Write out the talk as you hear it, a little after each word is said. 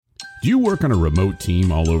Do you work on a remote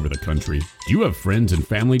team all over the country? Do you have friends and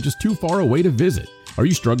family just too far away to visit? Are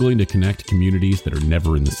you struggling to connect communities that are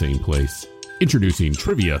never in the same place? Introducing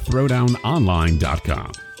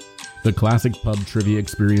TriviaThrowdownOnline.com. The classic pub trivia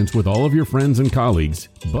experience with all of your friends and colleagues,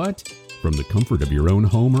 but from the comfort of your own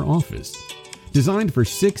home or office. Designed for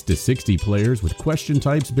 6 to 60 players with question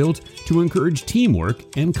types built to encourage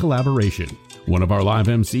teamwork and collaboration. One of our live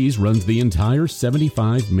MCs runs the entire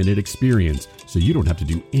 75-minute experience, so you don't have to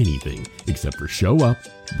do anything except for show up,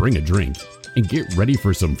 bring a drink, and get ready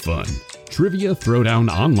for some fun.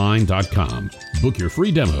 TriviaThrowdownOnline.com. Book your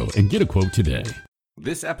free demo and get a quote today.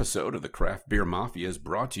 This episode of the Craft Beer Mafia is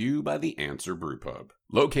brought to you by The Answer Brewpub.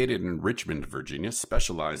 Located in Richmond, Virginia,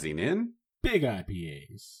 specializing in big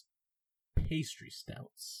IPAs, pastry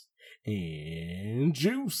stouts, and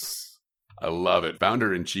juice. I love it.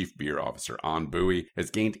 Founder and Chief Beer Officer An Bui has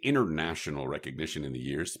gained international recognition in the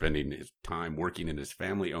years, spending his time working in his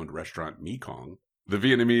family-owned restaurant Mekong, the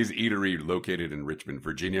Vietnamese eatery located in Richmond,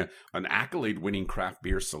 Virginia, an accolade-winning craft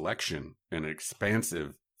beer selection, and an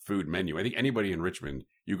expansive food menu. I think anybody in Richmond,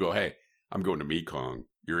 you go, hey, I'm going to Mekong.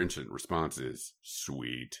 Your instant response is,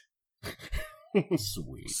 sweet.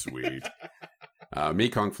 Sweet.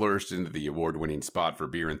 Mekong flourished into the award-winning spot for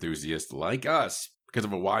beer enthusiasts like us because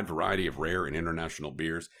of a wide variety of rare and international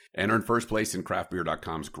beers, and earned first place in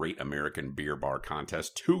craftbeer.com's Great American Beer Bar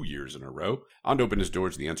contest 2 years in a row. On to open his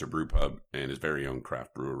doors to the Answer Brew Pub and his very own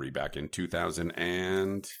craft brewery back in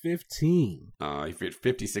 2015. He fit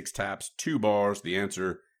 56 taps, 2 bars. The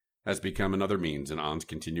Answer has become another means in An's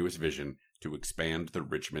continuous vision to expand the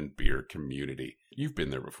Richmond beer community. You've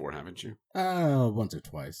been there before, haven't you? Once or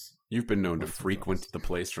twice. You've been known to frequent the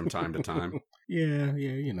place from time to time. Yeah,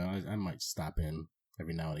 you know, I might stop in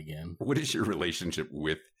every now and again. What is your relationship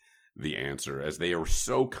with The Answer, as they are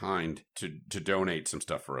so kind to donate some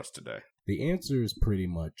stuff for us today? The Answer is pretty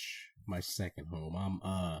much my second home. I'm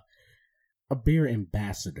a beer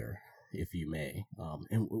ambassador, if you may.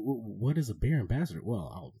 And what is a beer ambassador?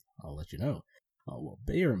 Well, I'll let you know. Well,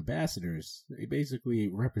 beer ambassadors, they basically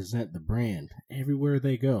represent the brand everywhere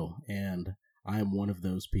they go, and I'm one of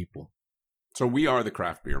those people. So we are the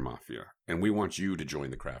Craft Beer Mafia, and we want you to join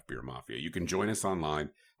the Craft Beer Mafia. You can join us online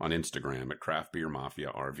on Instagram at Craft Beer Mafia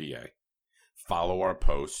RVA. Follow our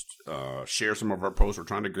posts, share some of our posts. We're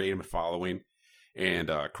trying to grade them a following.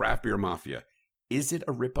 And Craft Beer Mafia, is it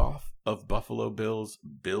a ripoff of Buffalo Bill's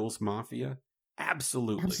Mafia?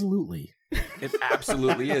 Absolutely. It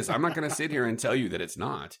absolutely is. I'm not going to sit here and tell you that it's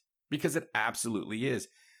not, because it absolutely is.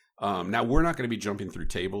 Now, we're not going to be jumping through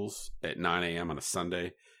tables at 9 a.m. on a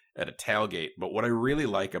Sunday at a tailgate, but what I really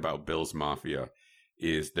like about Bill's Mafia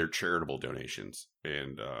is their charitable donations.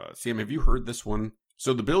 And Sam, have you heard this one?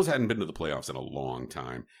 So the Bills hadn't been to the playoffs in a long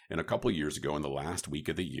time, and a couple years ago in the last week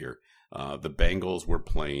of the year, the Bengals were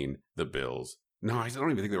playing the Bills. No, I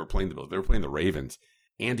don't even think they were playing the Bills. They were playing the Ravens.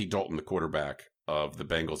 Andy Dalton, the quarterback of the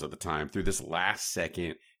Bengals at the time, threw this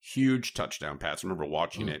last-second huge touchdown pass. I remember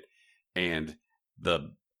watching it, and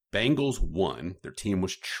the Bengals won. Their team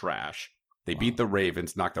was trash. They beat the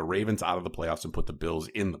Ravens, knocked the Ravens out of the playoffs, and put the Bills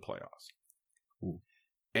in the playoffs. Ooh.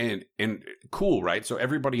 And cool, right? So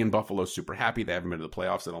everybody in Buffalo is super happy. They haven't been to the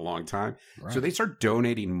playoffs in a long time. Right. So they start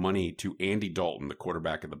donating money to Andy Dalton, the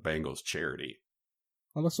quarterback of the Bengals charity.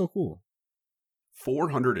 Oh, that's so cool.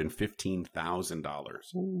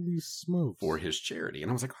 $415,000. Holy smokes. For his charity. And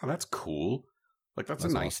I was like, oh, that's cool. Like, that's a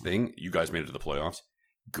nice awesome thing. You guys made it to the playoffs.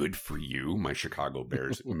 Good for you. My Chicago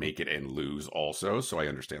Bears make it and lose also, so I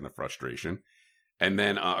understand the frustration. And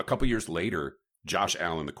then a couple years later, Josh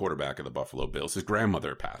Allen, the quarterback of the Buffalo Bills, his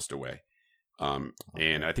grandmother passed away.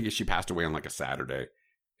 And I think she passed away on like a Saturday.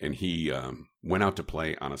 And he went out to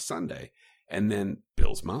play on a Sunday. And then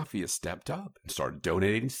Bill's Mafia stepped up and started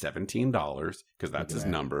donating $17, because that's his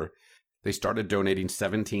number. They started donating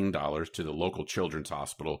 $17 to the local children's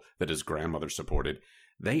hospital that his grandmother supported.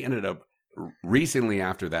 They ended up, recently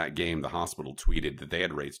after that game, the hospital tweeted that they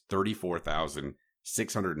had raised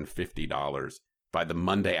 $34,650 by the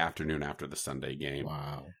Monday afternoon after the Sunday game.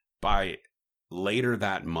 Wow. By later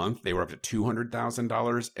that month, they were up to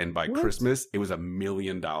 $200,000. And by Christmas, it was $1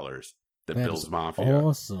 million that Bill's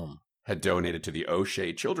Mafia had donated to the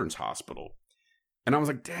O'Shea Children's Hospital. And I was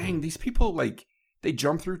like, dang, these people, like, they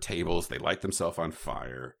jump through tables. They light themselves on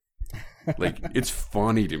fire. Like, it's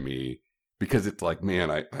funny to me because it's like, man,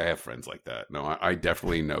 I have friends like that. No, I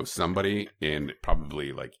definitely know somebody, and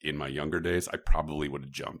probably, like, in my younger days, I probably would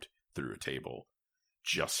have jumped through a table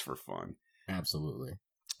just for fun. Absolutely.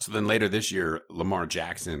 So then later this year, Lamar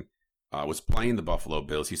Jackson was playing the Buffalo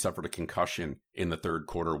Bills. He suffered a concussion in the third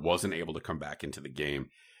quarter, wasn't able to come back into the game.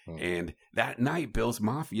 And that night, Bill's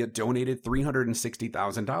Mafia donated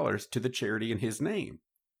 $360,000 to the charity in his name.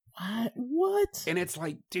 What? And it's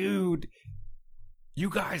like, dude, you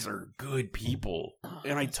guys are good people.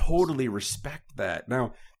 And I totally respect that.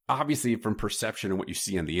 Now, obviously, from perception and what you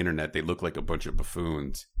see on the internet, they look like a bunch of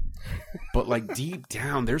buffoons. But like deep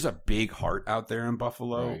down, there's a big heart out there in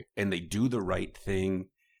Buffalo, right. And they do the right thing.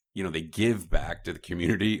 You know, they give back to the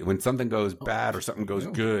community. When something goes bad or something goes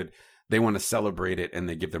good, they want to celebrate it and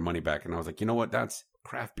they give their money back. And I was like, you know what? That's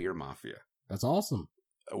Craft Beer Mafia. That's awesome.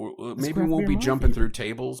 Maybe we won't be jumping through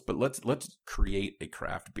tables, but let's create a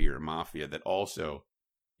craft beer mafia that also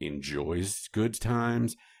enjoys good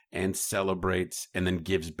times and celebrates and then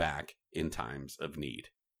gives back in times of need.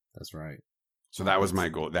 That's right. So that was my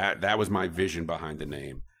goal. That was my vision behind the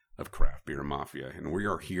name of Craft Beer Mafia. And we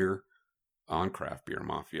are here on Craft Beer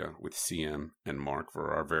Mafia with CM and Mark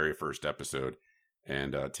for our very first episode.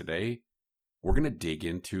 And today we're going to dig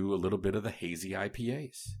into a little bit of the hazy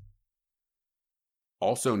IPAs,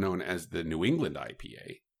 also known as the New England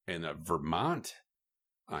IPA and the Vermont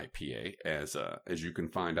IPA, as you can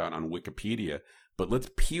find out on Wikipedia. But let's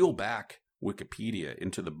peel back Wikipedia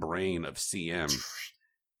into the brain of CM,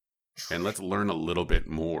 and let's learn a little bit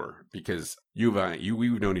more, because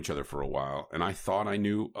we've known each other for a while, and I thought I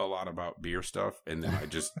knew a lot about beer stuff, and then I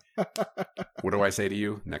just what do I say to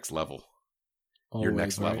you? Next level. Always, you're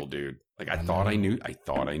next level, dude. Like I thought I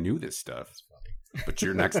knew this stuff. But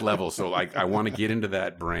you're next level. So like I want to get into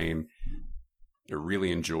that brain. I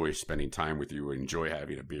really enjoy spending time with you, enjoy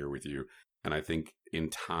having a beer with you. And I think in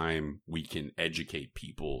time we can educate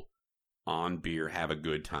people on beer, have a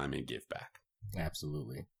good time, and give back.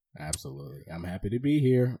 Absolutely. Absolutely. I'm happy to be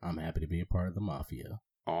here. I'm happy to be a part of the Mafia.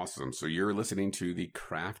 Awesome. So you're listening to the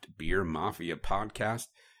Craft Beer Mafia podcast.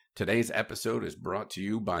 Today's episode is brought to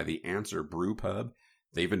you by the Answer Brew Pub.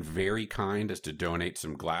 They've been very kind as to donate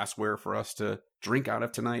some glassware for us to drink out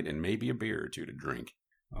of tonight, and maybe a beer or two to drink.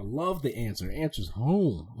 I love the Answer. Answer's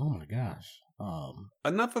home. Oh my gosh.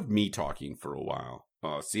 Enough of me talking for a while.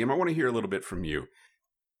 CM, I want to hear a little bit from you.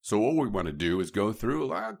 So what we want to do is go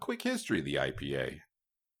through a quick history of the IPA.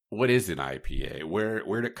 What is an IPA?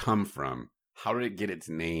 Where did it come from? How did it get its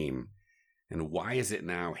name? And why is it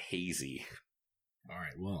now hazy? All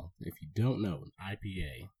right, well, if you don't know, an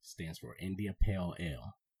IPA stands for India Pale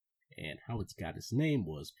Ale. And how it's got its name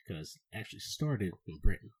was because it actually started in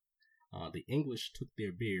Britain. The English took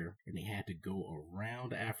their beer and they had to go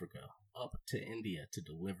around Africa up to India to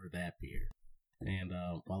deliver that beer. And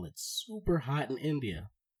while it's super hot in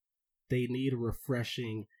India, they need a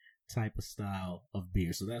refreshing type of style of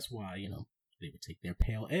beer. So that's why, they would take their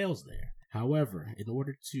pale ales there. However, in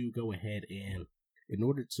order to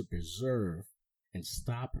preserve and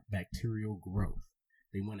stop bacterial growth,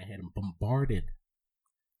 they went ahead and bombarded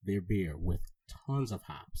their beer with tons of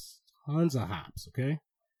hops, okay?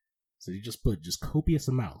 So you just put copious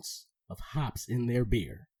amounts of hops in their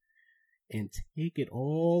beer and take it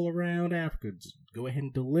all around Africa, just go ahead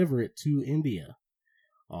and deliver it to India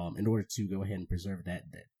in order to go ahead and preserve that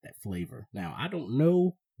flavor. Now, I don't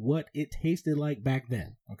know what it tasted like back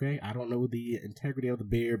then, okay? I don't know the integrity of the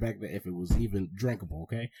beer back then, if it was even drinkable,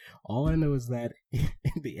 okay? All I know is that in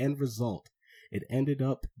the end result, it ended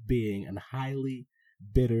up being a highly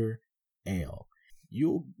bitter ale.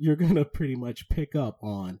 You're gonna pretty much pick up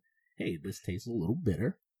on, hey, this tastes a little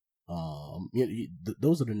bitter.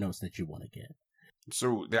 Those are the notes that you want to get.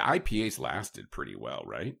 So the IPAs lasted pretty well,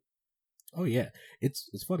 right? Oh yeah, it's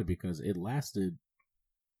funny because it lasted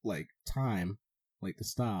like time, like the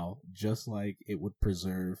style, just like it would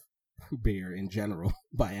preserve beer in general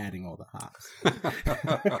by adding all the hops.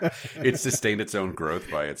 It sustained its own growth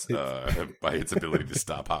by its ability to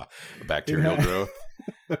stop bacterial growth.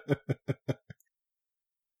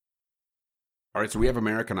 All right, so we have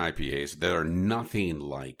American IPAs that are nothing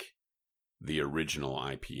like the original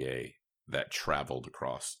IPA that traveled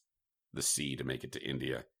across the sea to make it to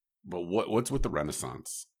India. But what's with the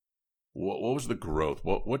Renaissance? What was the growth?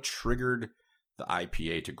 What triggered the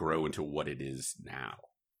IPA to grow into what it is now?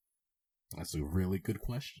 That's a really good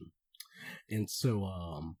question. And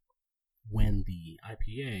so, when the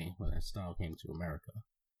IPA, when that style came to America,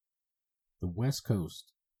 the West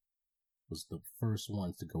Coast was the first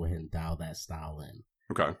ones to go ahead and dial that style in.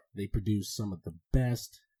 Okay. They produced some of the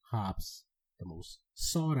best hops, the most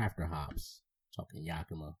sought after hops. Talking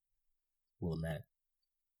Yakima, Willamette,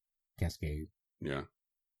 Cascade. Yeah.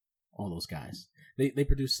 All those guys. They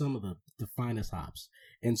produce some of the finest hops.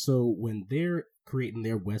 And so when they're creating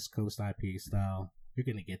their West Coast IPA style, you're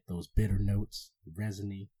going to get those bitter notes,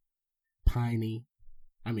 resiny, piney.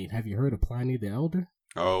 I mean, have you heard of Pliny the Elder?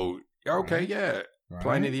 Oh, okay, right. yeah. Right.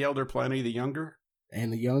 Pliny the Elder, Pliny the Younger?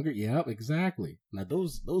 And the younger, yep, exactly. Now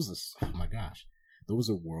those are, oh my gosh, those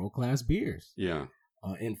are world-class beers. Yeah.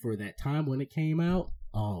 And for that time when it came out,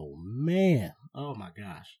 oh man, oh my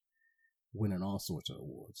gosh, winning all sorts of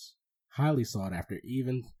awards. Highly sought after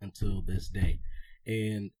even until this day.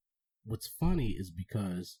 And what's funny is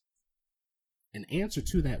because an answer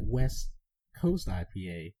to that West Coast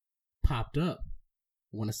IPA popped up,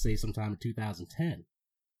 I want to say sometime in 2010.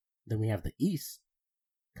 Then we have the East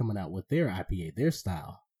coming out with their IPA, their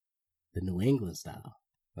style, the New England style.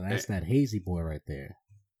 And that's that hazy boy right there.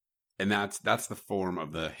 And that's the form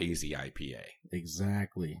of the hazy IPA.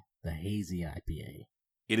 Exactly, the hazy IPA.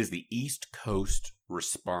 It is the East Coast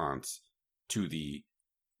response to the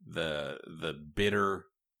bitter.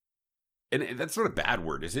 And that's not a bad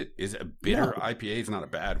word, is it? Is a bitter IPA is not a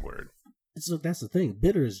bad word. So that's the thing.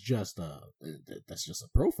 Bitter is just that's just a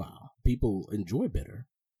profile. People enjoy bitter.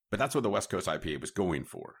 But that's what the West Coast IPA was going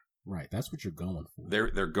for. Right, that's what you're going for.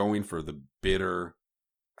 They're going for the bitter,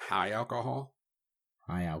 high alcohol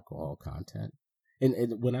content.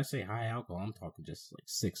 And when I say high alcohol, I'm talking just like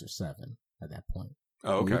 6 or 7 at that point.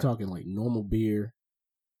 Oh, okay. When we're talking like normal beer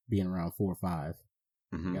being around 4 or 5.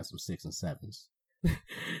 Mm-hmm. Got some 6 and 7s.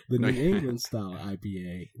 The New England style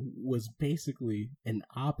IPA was basically a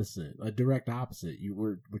direct opposite.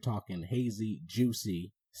 We're talking hazy,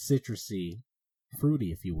 juicy, citrusy,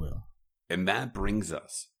 fruity, if you will. And that brings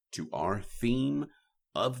us to our theme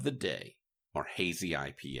of the day, our hazy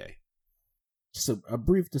IPA. Just a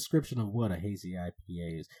brief description of what a hazy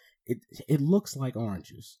IPA is. It looks like orange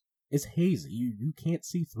juice. It's hazy. You can't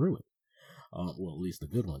see through it. Well, at least the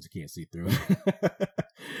good ones you can't see through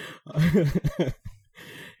it.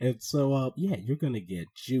 And so, you're going to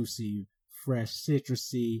get juicy, fresh,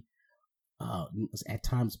 citrusy, at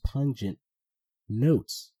times pungent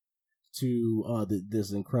notes to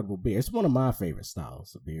this incredible beer. It's one of my favorite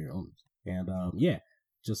styles of beer. And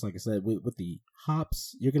just like I said, with the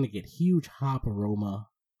hops, you're going to get huge hop aroma,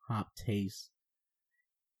 hop taste.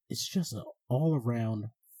 It's just an all-around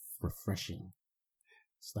refreshing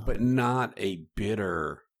style. But not a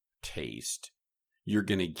bitter taste. You're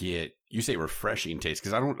going to get, you say refreshing taste,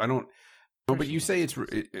 because I don't know, but you say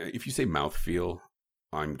if you say mouthfeel,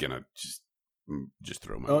 I'm going to just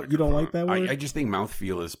throw my you don't like that word? I just think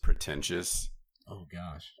mouthfeel is pretentious. Oh,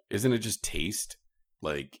 gosh. Isn't it just taste?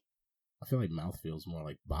 Like, I feel like mouthfeel is more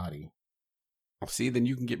like body. Well, see, then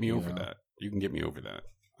you can get me over that. You can get me over that.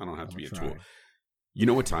 I don't have to be a tool. You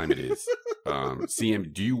know what time it is.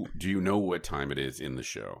 CM, do you know what time it is in the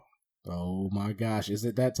show? Oh my gosh, is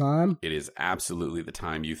it that time? It is absolutely the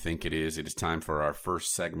time you think it is. It is time for our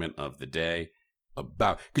first segment of the day.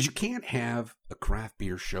 Because you can't have a craft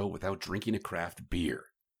beer show without drinking a craft beer.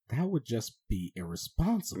 That would just be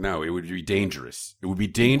irresponsible. No, it would be dangerous. It would be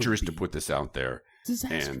dangerous to put this out there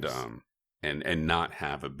and not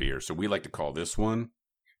have a beer. So we like to call this one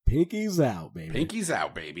Pinkies Out, baby. Pinkies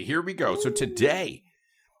Out, baby. Here we go. So today,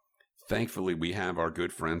 thankfully, we have our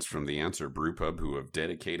good friends from the Answer Brew Pub who have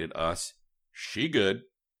dedicated us She Good.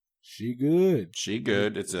 She Good. She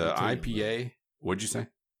Good. It's a IPA. What'd you say?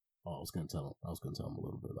 Oh, I was gonna tell him a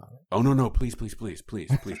little bit about it. Oh no, please.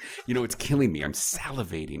 You know, it's killing me. I'm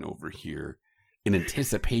salivating over here in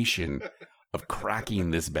anticipation of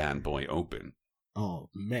cracking this bad boy open. Oh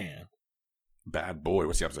man. Bad boy.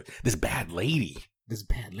 What's the opposite? This bad lady.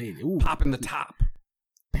 Ooh. Popping the top.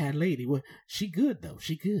 Bad lady. Well, she good though.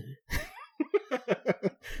 She good.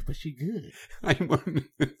 But she good.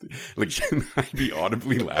 Should I be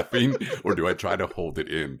audibly laughing, or do I try to hold it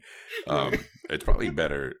in? It's probably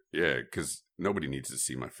better, because nobody needs to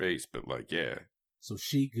see my face. But So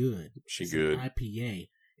she good. It's good. An IPA.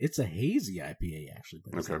 It's a hazy IPA actually,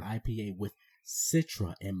 but it's an IPA with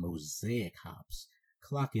Citra and Mosaic hops,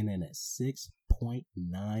 clocking in at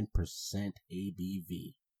 6.9%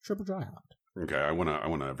 ABV. Triple dry hopped. Okay, I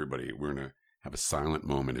wanna everybody. We're gonna have a silent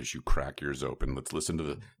moment as you crack yours open. Let's listen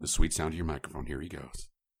to the sweet sound of your microphone. Here he goes.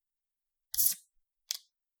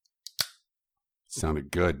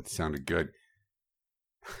 Sounded good.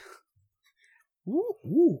 Ooh.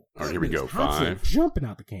 All right, here we go. 5. Jumping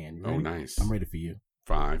out the can. Oh, nice. I'm ready for you.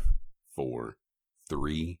 5, 4,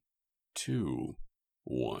 3, 2,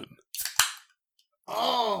 1.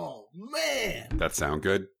 Oh man, that sound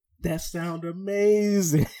good? That sound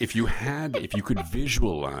amazing. If you could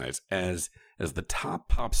visualize as the top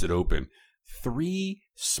pops it open, 3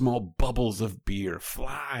 small bubbles of beer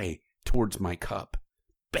fly towards my cup,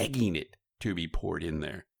 begging it to be poured in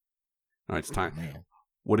there. All right, it's time. Man.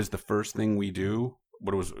 What is the first thing we do?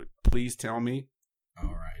 Please tell me. All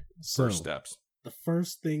right. So, first steps. The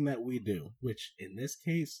first thing that we do, which in this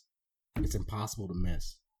case, it's impossible to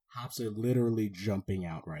miss. Hops are literally jumping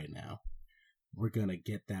out right now. we're going to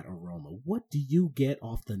get that aroma. What do you get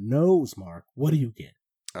off the nose, Mark? What do you get?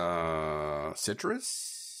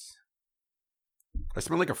 Citrus? I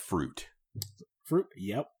smell like a fruit. Fruit?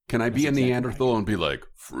 Yep. Can I be a Neanderthal and be like,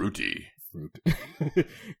 fruity? Fruit.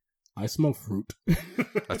 I smell fruit.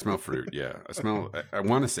 I smell fruit, yeah. I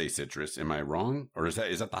want to say citrus. Am I wrong? Or is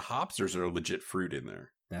that the hops, or is there a legit fruit in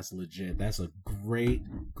there? That's legit. That's a great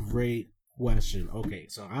question. Okay,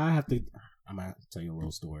 so I'm going to tell you a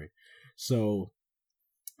little story. So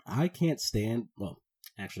I can't stand,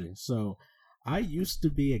 so I used to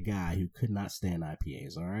be a guy who could not stand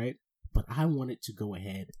IPAs, all right? But I wanted to go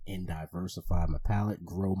ahead and diversify my palate,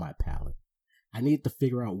 grow my palate. I needed to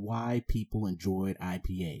figure out why people enjoyed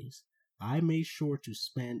IPAs. I made sure to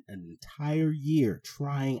spend an entire year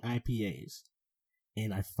trying IPAs.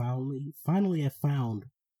 And I finally have found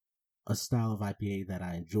a style of IPA that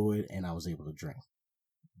I enjoyed and I was able to drink.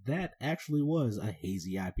 That actually was a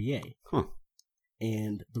hazy IPA. Huh.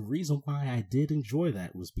 And the reason why I did enjoy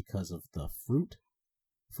that was because of the fruit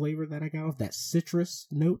flavor that I got off, that citrus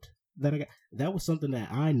note that I got. That was something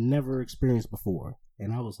that I never experienced before.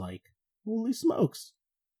 And I was like, holy smokes,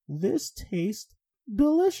 this tastes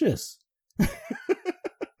delicious.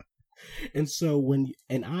 And so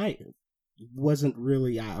I wasn't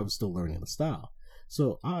really, I was still learning the style.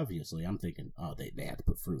 So obviously I'm thinking, oh, they had to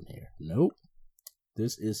put fruit in here. Nope.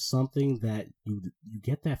 This is something that you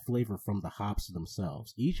get that flavor from the hops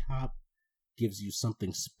themselves. Each hop gives you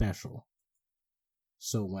something special.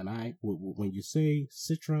 So when you say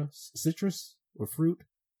citrus or fruit,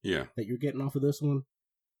 yeah, that you're getting off of this one,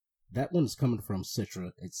 that one's coming from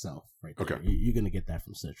Citra itself, right there. Okay. You're going to get that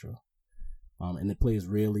from Citra. And it plays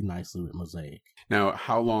really nicely with Mosaic. Now,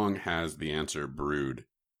 how long has the answer brewed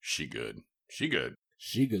She Good? She Good.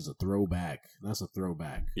 She Good's a throwback. That's a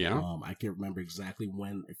throwback. Yeah. I can't remember exactly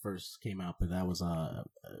when it first came out, but that was a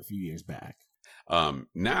few years back.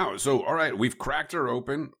 Now, so all right, we've cracked her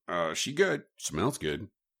open. She Good. Smells good.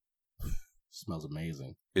 Smells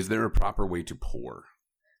amazing. Is there a proper way to pour?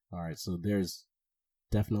 All right, so there's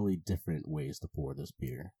definitely different ways to pour this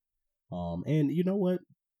beer. And you know what?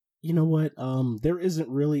 There isn't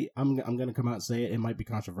really, I'm going to come out and say it. It might be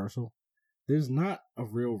controversial. There's not a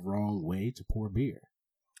real wrong way to pour beer.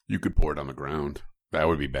 You could pour it on the ground. That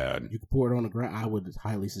would be bad. You could pour it on the ground. I would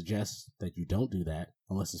highly suggest that you don't do that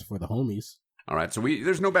unless it's for the homies. All right, so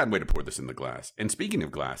there's no bad way to pour this in the glass. And speaking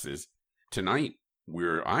of glasses, tonight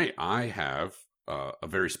I have a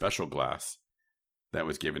very special glass that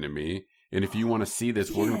was given to me. And if you want to see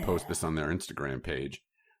this, we're going to post this on their Instagram page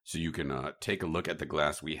so you can take a look at the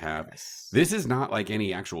glass we have. Yes. This is not like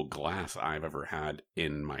any actual glass I've ever had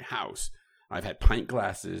in my house. I've had pint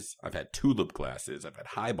glasses, I've had tulip glasses, I've had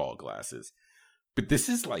highball glasses. But this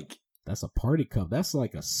is like... That's a party cup. That's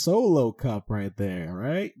like a solo cup right there,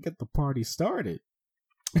 right? Get the party started.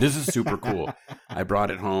 This is super cool. I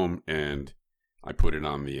brought it home and I put it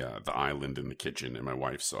on the island in the kitchen, and my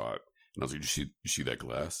wife saw it. And I was like, you see that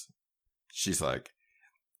glass? She's like,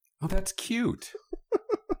 oh, that's cute.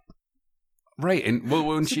 Right. And well,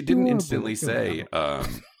 when she didn't instantly say,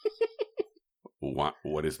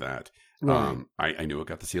 what is that? Right. I knew it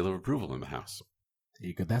got the seal of approval in the house. There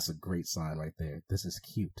you go. That's a great sign right there. This is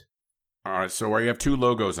cute. All right. So we have two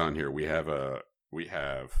logos on here. We have.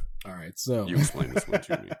 All right. So you explain this one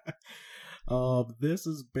to me. This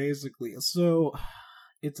is basically, so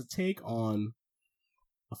it's a take on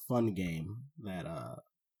a fun game that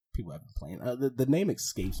people have been playing. The name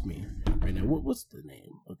escapes me right now. What's the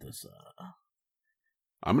name of this?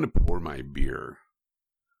 I'm gonna pour my beer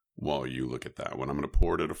while you look at that one. I'm gonna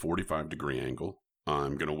pour it at a 45-degree angle.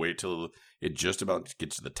 I'm gonna wait till it just about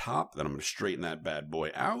gets to the top. Then I'm gonna straighten that bad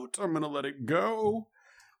boy out. I'm gonna let it go,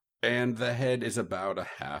 and the head is about a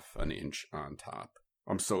half an inch on top.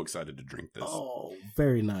 I'm so excited to drink this. Oh,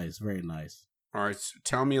 very nice, very nice. All right, so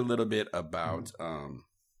tell me a little bit about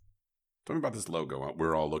tell me about this logo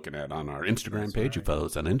we're all looking at on our Instagram page. Right. You follow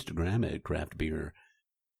us on Instagram at Craft Beer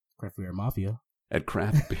Mafia. At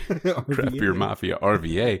Craft Beer Mafia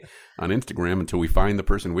RVA on Instagram until we find the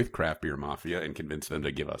person with Craft Beer Mafia and convince them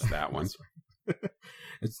to give us that one.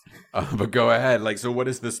 But go ahead. Like, so what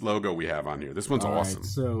is this logo we have on here? This one's awesome. Right,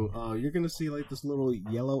 so you're gonna see like this little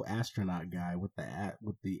yellow astronaut guy with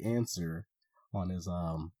the answer on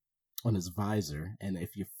his visor, and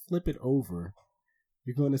if you flip it over,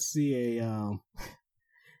 you're going to see a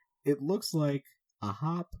it looks like a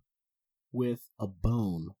hop with a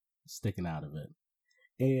bone sticking out of it.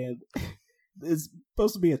 And it's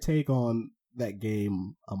supposed to be a take on that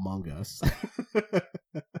game Among Us.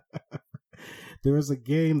 There is a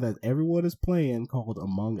game that everyone is playing called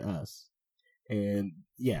Among Us. And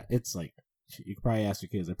yeah, it's like, you could probably ask your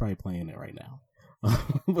kids, they're probably playing it right now.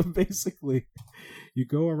 But basically, you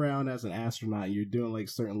go around as an astronaut. You're doing like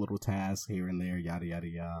certain little tasks here and there, yada yada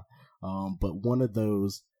yada. But one of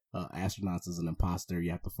those astronauts is an imposter.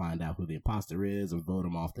 You have to find out who the imposter is and vote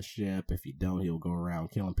him off the ship. If you don't, he'll go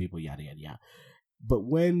around killing people, yada yada yada. But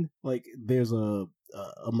when like there's a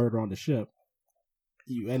murder on the ship,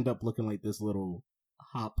 you end up looking like this little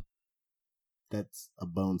hop that's a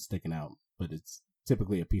bone sticking out, but it's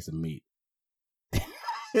typically a piece of meat.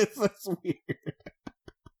 It's weird.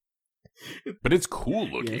 But it's cool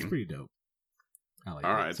looking. Yeah, it's pretty dope. I like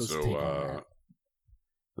All it. right, So let's so take on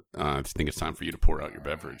that. I think it's time for you to pour out your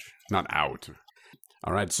beverage. Not out.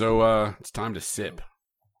 All right, so it's time to sip.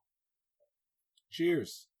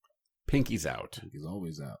 Cheers. Pinky's out. He's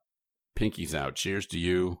always out. Pinky's out. Cheers to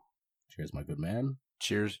you. Cheers, my good man.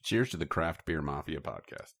 Cheers to the Craft Beer Mafia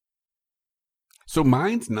podcast. So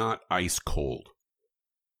mine's not ice cold.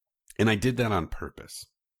 And I did that on purpose.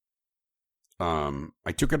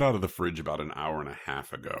 I took it out of the fridge about an hour and a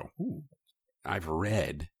half ago. Ooh. I've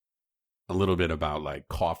read a little bit about like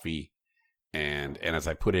coffee and as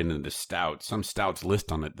I put it into the stout, some stouts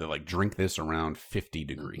list on it that like drink this around 50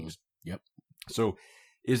 degrees. Mm-hmm. Yep. So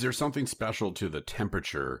is there something special to the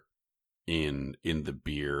temperature in the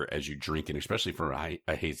beer as you drink it, especially for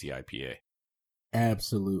a hazy IPA?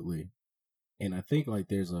 Absolutely. And I think like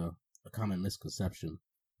there's a common misconception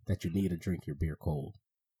that you need to drink your beer cold.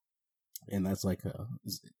 And that's like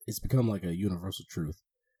it's become like a universal truth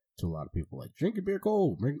to a lot of people. Like, drink your beer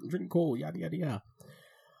cold, drink it cold, yada yada yada.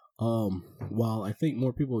 While I think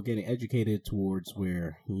more people are getting educated towards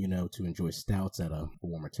where, to enjoy stouts at a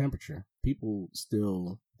warmer temperature, people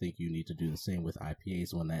still think you need to do the same with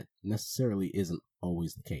IPAs when that necessarily isn't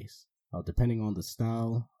always the case. Depending on the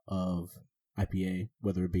style of IPA,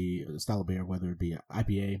 whether it be a style of beer, whether it be an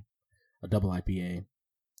IPA, a double IPA,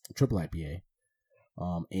 a triple IPA,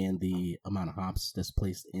 and the amount of hops that's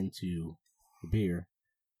placed into the beer,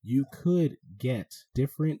 you could get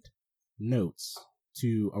different notes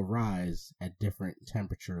to arise at different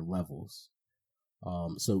temperature levels.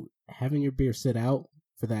 So having your beer sit out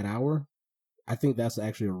for that hour, I think that's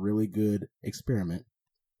actually a really good experiment.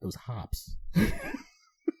 Those hops.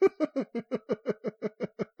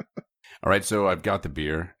 All right, so I've got the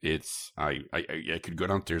beer. It's I could go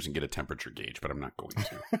downstairs and get a temperature gauge, but I'm not going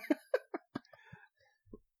to.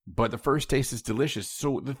 But the first taste is delicious.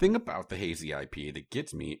 So the thing about the hazy IPA that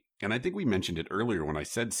gets me, and I think we mentioned it earlier when I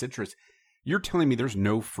said citrus, you're telling me there's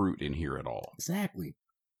no fruit in here at all. Exactly.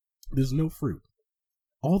 There's no fruit.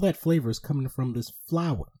 All that flavor is coming from this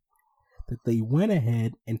flour that they went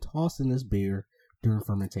ahead and tossed in this beer during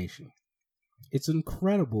fermentation. It's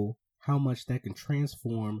incredible how much that can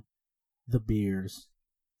transform the beer's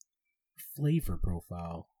flavor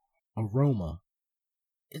profile, aroma.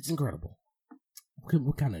 It's incredible.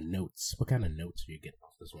 What kind of notes are you getting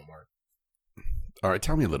off this one, Mark? All right,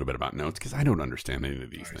 tell me a little bit about notes, because I don't understand any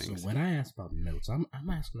of these things. So when I ask about notes, I'm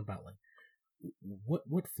asking about like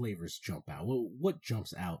what flavors jump out. What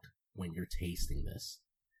jumps out when you're tasting this?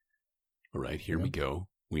 All right, here we go.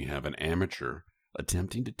 We have an amateur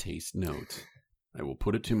attempting to taste notes. I will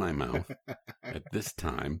put it to my mouth at this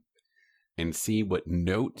time and see what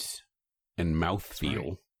notes and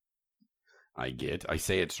mouthfeel I get. I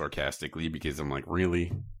say it sarcastically because I'm like,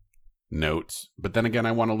 really? Notes? But then again,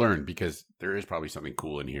 I want to learn because there is probably something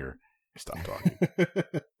cool in here. Stop talking.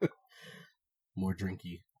 More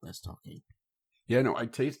drinky, less talking. Yeah, no, I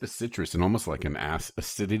taste the citrus and almost like an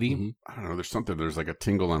acidity. Mm-hmm. I don't know. There's like a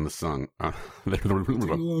tingle on the tongue. Tingle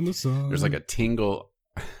on the tongue. There's like a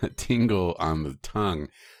tingle on the tongue,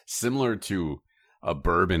 similar to a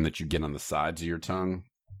bourbon that you get on the sides of your tongue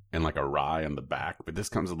and like a rye on the back. But this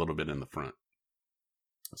comes a little bit in the front.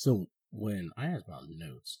 So when I ask about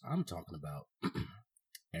notes, I'm talking about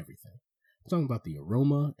everything. I'm talking about the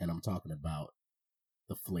aroma and I'm talking about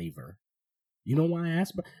the flavor. You know why I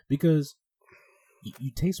ask about? Because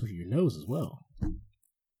you taste with your nose as well.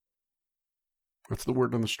 That's the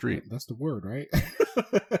word on the street. That's the word, right?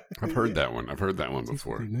 I've heard that one. I've heard that one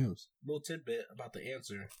before. With your nose. Little tidbit about the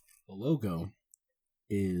answer. The logo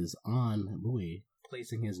is on Louis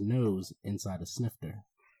placing his nose inside a snifter.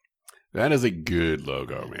 That is a good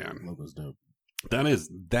logo, man. Logo's dope. That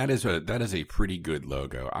is a pretty good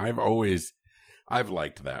logo. I've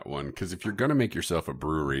liked that one because if you're gonna make yourself a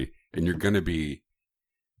brewery and you're gonna be,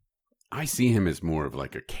 I see him as more of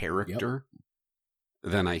like a character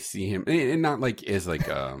than I see him, and not like as like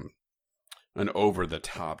an over the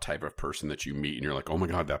top type of person that you meet and you're like, oh my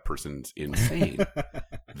god, that person's insane.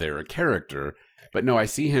 They're a character. But no, I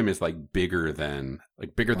see him as like bigger than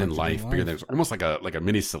life, bigger than almost like a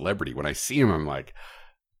mini celebrity. When I see him, I'm like,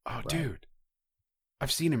 oh, dude,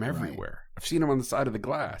 I've seen him everywhere. I've seen him on the side of the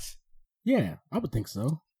glass. Yeah, I would think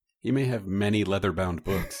so. He may have many leather-bound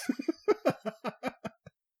books.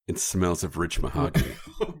 It smells of rich mahogany.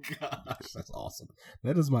 Oh gosh, that's awesome.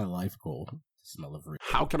 That is my life goal. Smell of rich.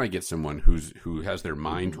 How can I get someone who has their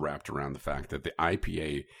mind wrapped around the fact that the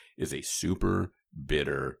IPA is a super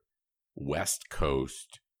bitter West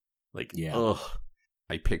Coast,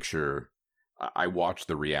 I watch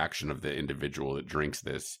the reaction of the individual that drinks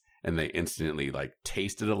this, and they instantly like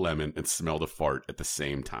tasted a lemon and smelled a fart at the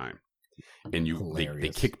same time. And they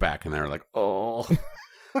kick back and they're like, oh,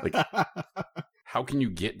 like, how can you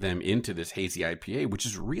get them into this hazy IPA, which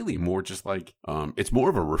is really more just like, it's more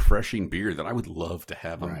of a refreshing beer that I would love to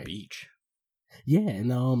have on the beach. Yeah.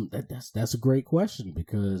 And, that's a great question,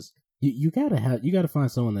 because you gotta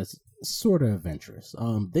find someone that's sort of adventurous.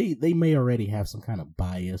 They may already have some kind of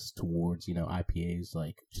bias towards, IPAs,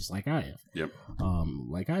 just like I have. Yep.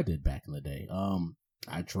 Like I did back in the day.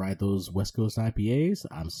 I tried those West Coast IPAs.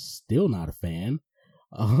 I'm still not a fan.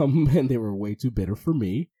 And they were way too bitter for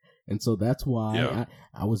me. And so that's why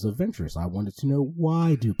I was adventurous. I wanted to know,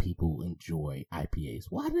 why do people enjoy IPAs?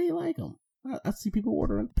 Why do they like them? I see people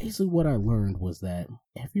ordering. Basically, what I learned was that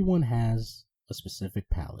everyone has a specific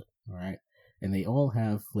palate, all right? And they all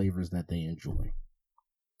have flavors that they enjoy.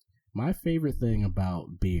 My favorite thing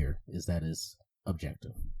about beer is that it's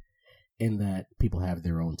objective, in that people have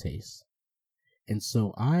their own tastes. And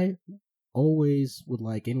so I always would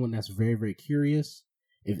like anyone that's very, very curious.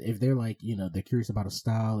 If they're like, they're curious about a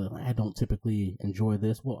style, and I don't typically enjoy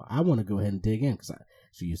this, well, I want to go ahead and dig in, because I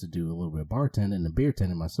used to do a little bit of bartending and beer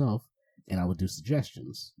tending myself, and I would do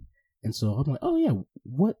suggestions. And so I'm like, oh yeah,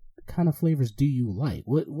 what kind of flavors do you like?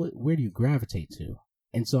 Where do you gravitate to?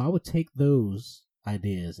 And so I would take those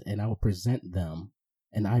ideas and I would present them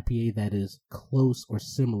an IPA that is close or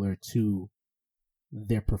similar to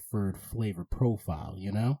their preferred flavor profile,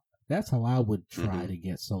 That's how I would try to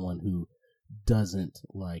get someone who doesn't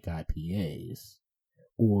like IPAs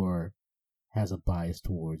or has a bias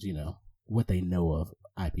towards, what they know of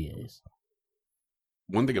IPAs.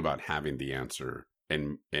 One thing about having the answer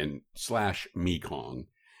and / Mekong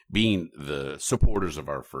being the supporters of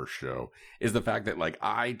our first show is the fact that, like,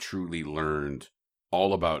 I truly learned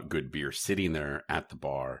all about good beer sitting there at the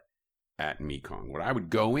bar at Mekong, where I would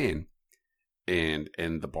go in and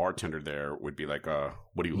the bartender there would be like,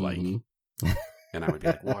 what do you like? And I would be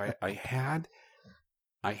like, well, I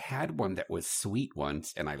had one that was sweet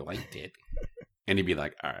once and I liked it. And he'd be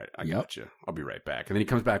like, all right, I got you. I'll be right back. And then he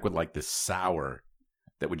comes back with like this sour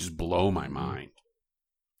that would just blow my mind.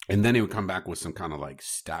 And then he would come back with some kind of like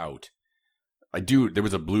stout. There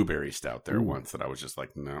was a blueberry stout there once that I was just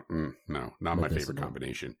like, no, not my favorite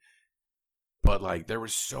combination. But like, there were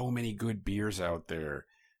so many good beers out there.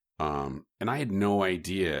 And I had no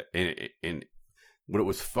idea. And what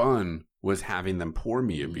was fun was having them pour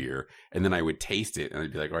me a beer, and then I would taste it and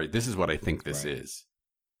I'd be like, all right, this is what I think this is.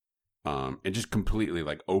 And just completely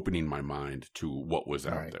like opening my mind to what was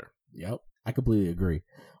out there. Yep. I completely agree.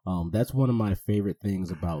 That's one of my favorite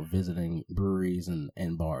things about visiting breweries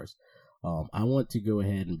and bars. I want to go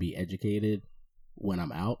ahead and be educated when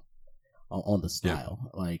I'm out on the style.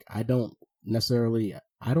 Yeah. Like, I don't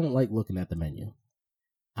like looking at the menu.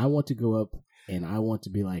 I want to go up and I want to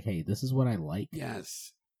be like, hey, this is what I like.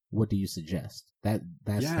 Yes. What do you suggest?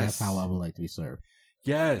 That's how I would like to be served.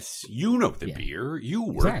 Yes. You know the beer. You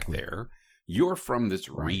work there. You're from this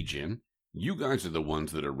region. You guys are the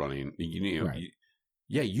ones that are running.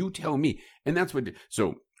 You tell me. And that's what.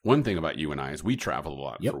 So one thing about you and I is we travel a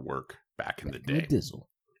lot for work back in the day.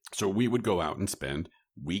 So we would go out and spend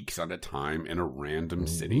weeks at a time in a random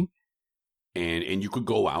city. And you could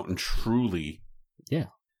go out and truly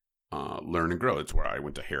learn and grow. It's where I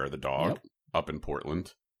went to Hair of the Dog up in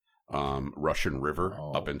Portland, Russian River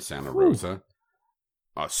up in Santa Rosa,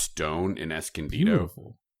 Stone in Escondido.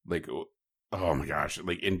 Beautiful. Like, oh my gosh,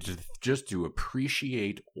 like, and just to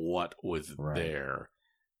appreciate what was there.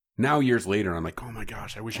 Now, years later, I'm like, oh my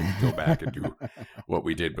gosh, I wish I could go back and do what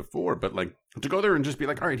we did before. But like, to go there and just be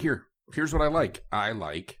like, all right, here's what I like. I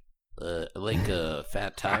like a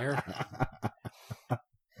Fat Tire.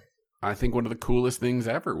 I think one of the coolest things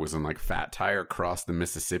ever was when like Fat Tire crossed the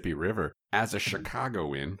Mississippi River as a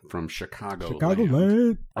Chicagoan from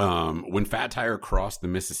Chicagoland. When Fat Tire crossed the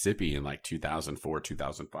Mississippi in like 2004,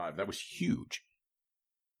 2005, that was huge.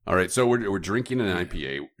 All right, so we're drinking an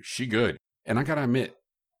IPA. She good, and I gotta admit,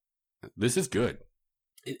 this is good.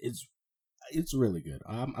 It's really good.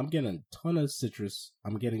 I'm getting a ton of citrus.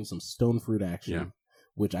 I'm getting some stone fruit action,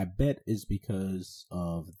 which I bet is because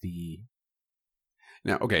of the.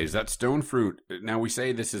 Now, okay, is that stone fruit? Now, we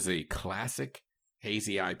say this is a classic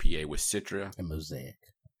hazy IPA with Citra and Mosaic.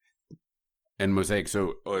 And Mosaic.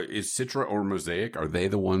 So is Citra or Mosaic, are they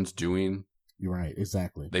the ones doing? You're right,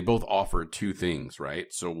 exactly. They both offer two things, right?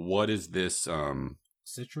 So what is this?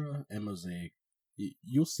 Citra and Mosaic,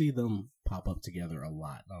 you'll see them pop up together a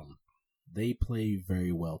lot. They play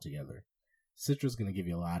very well together. Citra's going to give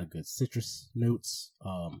you a lot of good citrus notes.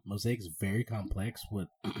 Mosaic's very complex.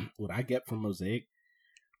 What I get from Mosaic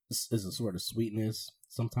is a sort of sweetness,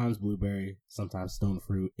 sometimes blueberry, sometimes stone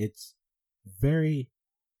fruit. It's very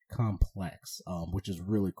complex, which is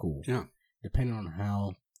really cool. Yeah. Depending on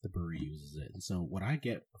how the brewery uses it. And so what I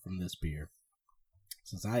get from this beer,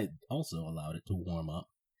 since I also allowed it to warm up,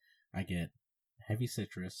 I get heavy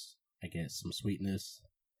citrus, I get some sweetness,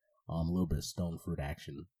 a little bit of stone fruit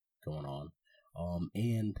action going on,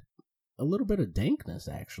 and a little bit of dankness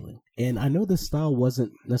actually. And I know this style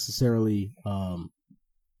wasn't necessarily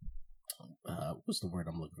what's the word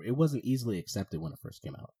I'm looking for? It wasn't easily accepted when it first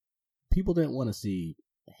came out. People didn't want to see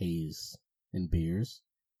haze in beers.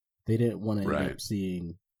 They didn't want to end up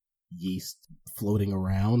seeing yeast floating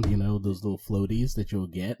around, those little floaties that you'll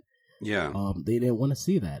get. Yeah. They didn't want to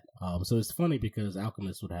see that. So it's funny because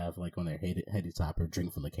alchemists would have like on their heady topper,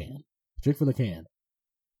 drink from the can. Drink from the can.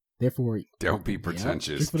 Therefore, don't be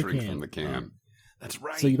pretentious. Drink from the can. That's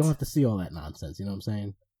right. So you don't have to see all that nonsense. You know what I'm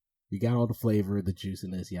saying? You got all the flavor, the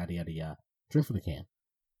juiciness, yada, yada, yada. Drink from the can.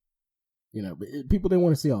 But people didn't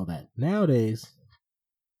want to see all that. Nowadays,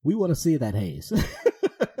 we want to see that haze.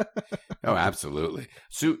 Oh, absolutely.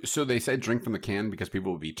 So they said drink from the can because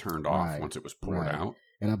people would be turned off once it was poured out.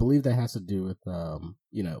 And I believe that has to do with,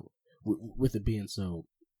 with it being so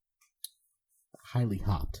highly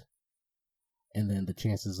hopped. And then the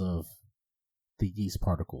chances of the yeast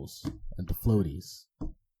particles and the floaties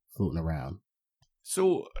floating around.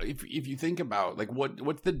 So if you think about like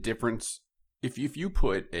what's the difference if you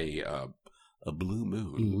put a Blue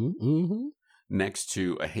Moon next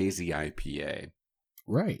to a hazy IPA,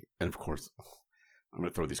 right? And of course, I'm going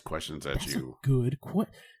to throw these questions at That's you. A good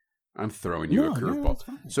question. I'm throwing you a curveball.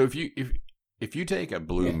 So if you take a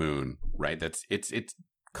Blue Moon, right? That's it's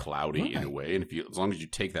cloudy in a way, and as long as you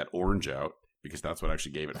take that orange out, because that's what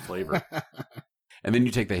actually gave it flavor, and then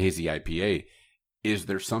you take the hazy IPA. Is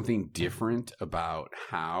there something different about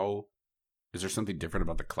is there something different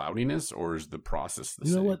about the cloudiness, or is the process the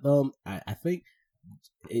same? You know what? I think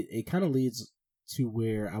it kind of leads to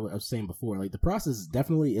where I was saying before. Like the process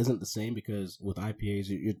definitely isn't the same because with IPAs,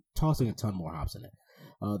 you're tossing a ton more hops in it.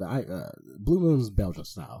 The Blue Moon's Belgian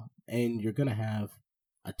style, and you're gonna have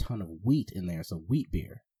a ton of wheat in there. So wheat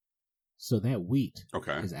beer. So that wheat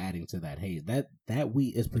is adding to that haze. That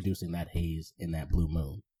wheat is producing that haze in that Blue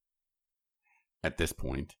Moon. At this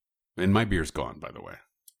point. And my beer's gone, by the way.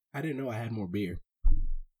 I didn't know I had more beer.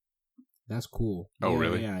 That's cool. Oh,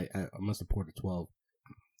 really? Yeah, I must have poured a 12.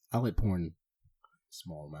 I like pouring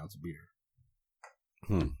small amounts of beer.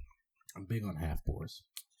 I'm big on half pours.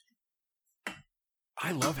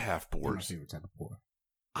 I love half pours. That's my favorite type of pour.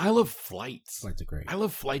 I love flights. Flights are great. I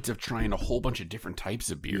love flights of trying a whole bunch of different types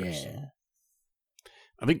of beers. Yeah.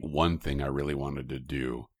 I think one thing I really wanted to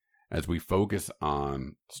do as we focus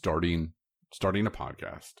on starting a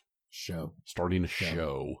podcast. Starting a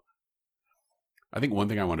show. I think one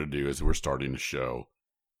thing I want to do is we're starting a show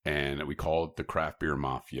and we call it the Craft Beer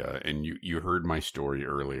Mafia. And you heard my story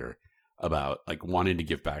earlier about like wanting to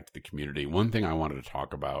give back to the community. One thing I wanted to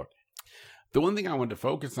talk about, the one thing I wanted to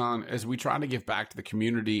focus on as we try to give back to the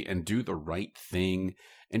community and do the right thing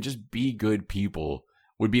and just be good people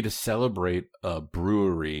would be to celebrate a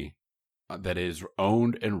brewery that is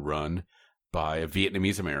owned and run by a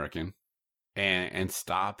Vietnamese American. And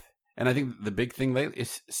stop. And I think the big thing lately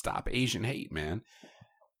is stop Asian hate, man.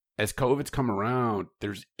 As COVID's come around,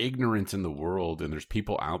 there's ignorance in the world, and there's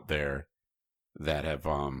people out there that have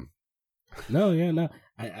No.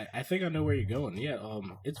 I think I know where you're going. Yeah,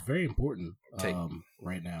 it's very important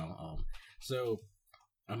right now. So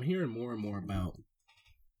I'm hearing more and more about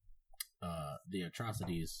the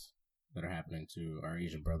atrocities that are happening to our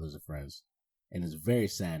Asian brothers and friends, and it's very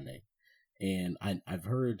saddening. And I've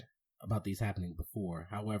heard about these happening before.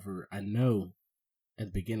 However, I know at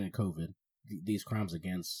the beginning of COVID, these crimes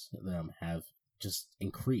against them have just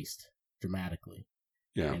increased dramatically.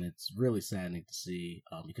 Yeah. And it's really saddening to see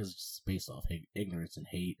because it's based off ignorance and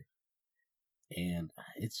hate. And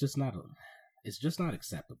it's just not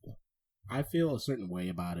acceptable. I feel a certain way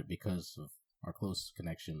about it because of our close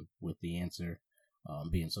connection with The Answer,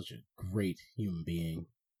 being such a great human being.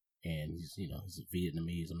 And he's a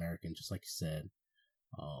Vietnamese American, just like you said.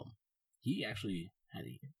 He actually had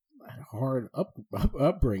a hard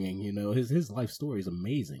upbringing. His life story is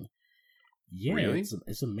amazing. Yeah, Really?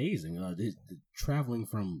 it's amazing. Traveling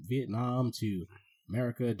from Vietnam to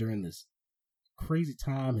America during this crazy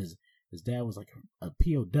time. His dad was like a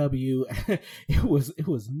POW. It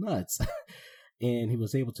was nuts, and he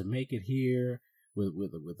was able to make it here with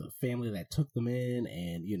a family that took them in,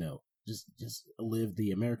 and just live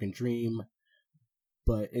the American dream.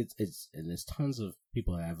 But and there's tons of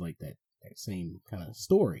people that have like that same kind of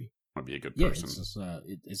story. I'd be a good Yeah, person. it's just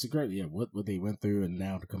it's a great what they went through, and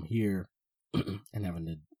now to come here and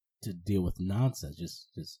having to deal with nonsense,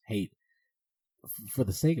 just hate for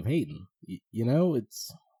the sake of hating.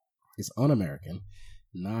 It's un-American,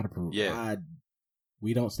 not approved. Yeah.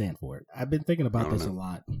 We don't stand for it. I've been thinking about this a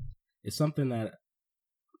lot. It's something that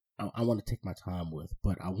I want to take my time with,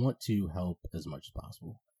 but I want to help as much as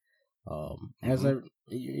possible. As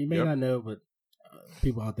you may not know, but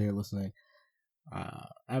people out there listening, I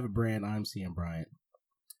have a brand. I'm CM Bryant,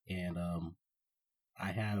 and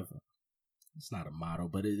I have, it's not a motto,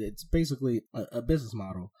 but it's basically a business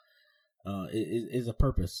model. It is a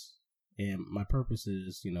purpose, and my purpose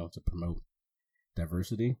is to promote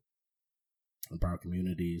diversity, empower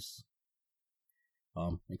communities,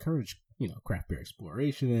 encourage craft beer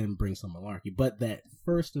exploration, and bring some malarkey. But that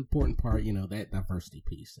first important part, that diversity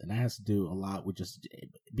piece, and that has to do a lot with just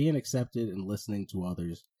being accepted and listening to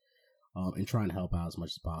others, and trying to help out as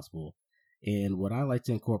much as possible. And what I like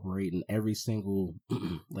to incorporate in every single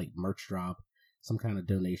like merch drop, some kind of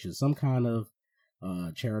donation, some kind of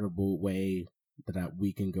charitable way that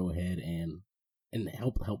we can go ahead and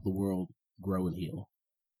help the world grow and heal.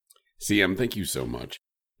 CM, thank you so much.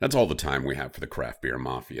 That's all the time we have for the Craft Beer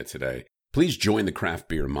Mafia today. Please join the Craft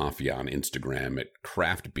Beer Mafia on Instagram at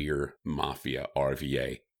Craft Beer Mafia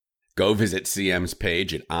RVA. Go visit CM's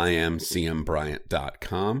page at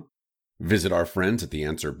imcmbryant.com. Visit our friends at the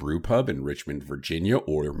Answer Brew Pub in Richmond, Virginia,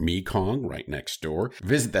 or Mekong right next door.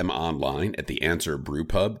 Visit them online at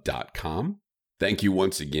theanswerbrewpub.com. Thank you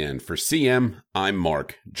once again. For CM, I'm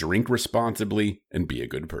Mark. Drink responsibly and be a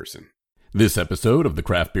good person. This episode of the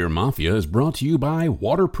Craft Beer Mafia is brought to you by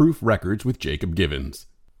Waterproof Records with Jacob Givens.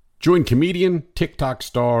 Join comedian, TikTok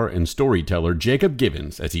star, and storyteller Jacob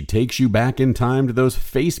Givens as he takes you back in time to those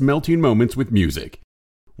face-melting moments with music.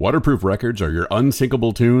 Waterproof Records are your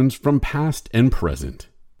unsinkable tunes from past and present.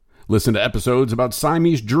 Listen to episodes about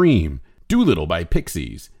Siamese Dream, Doolittle by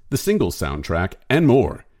Pixies, the Singles soundtrack, and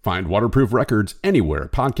more. Find Waterproof Records anywhere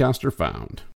podcasts are found.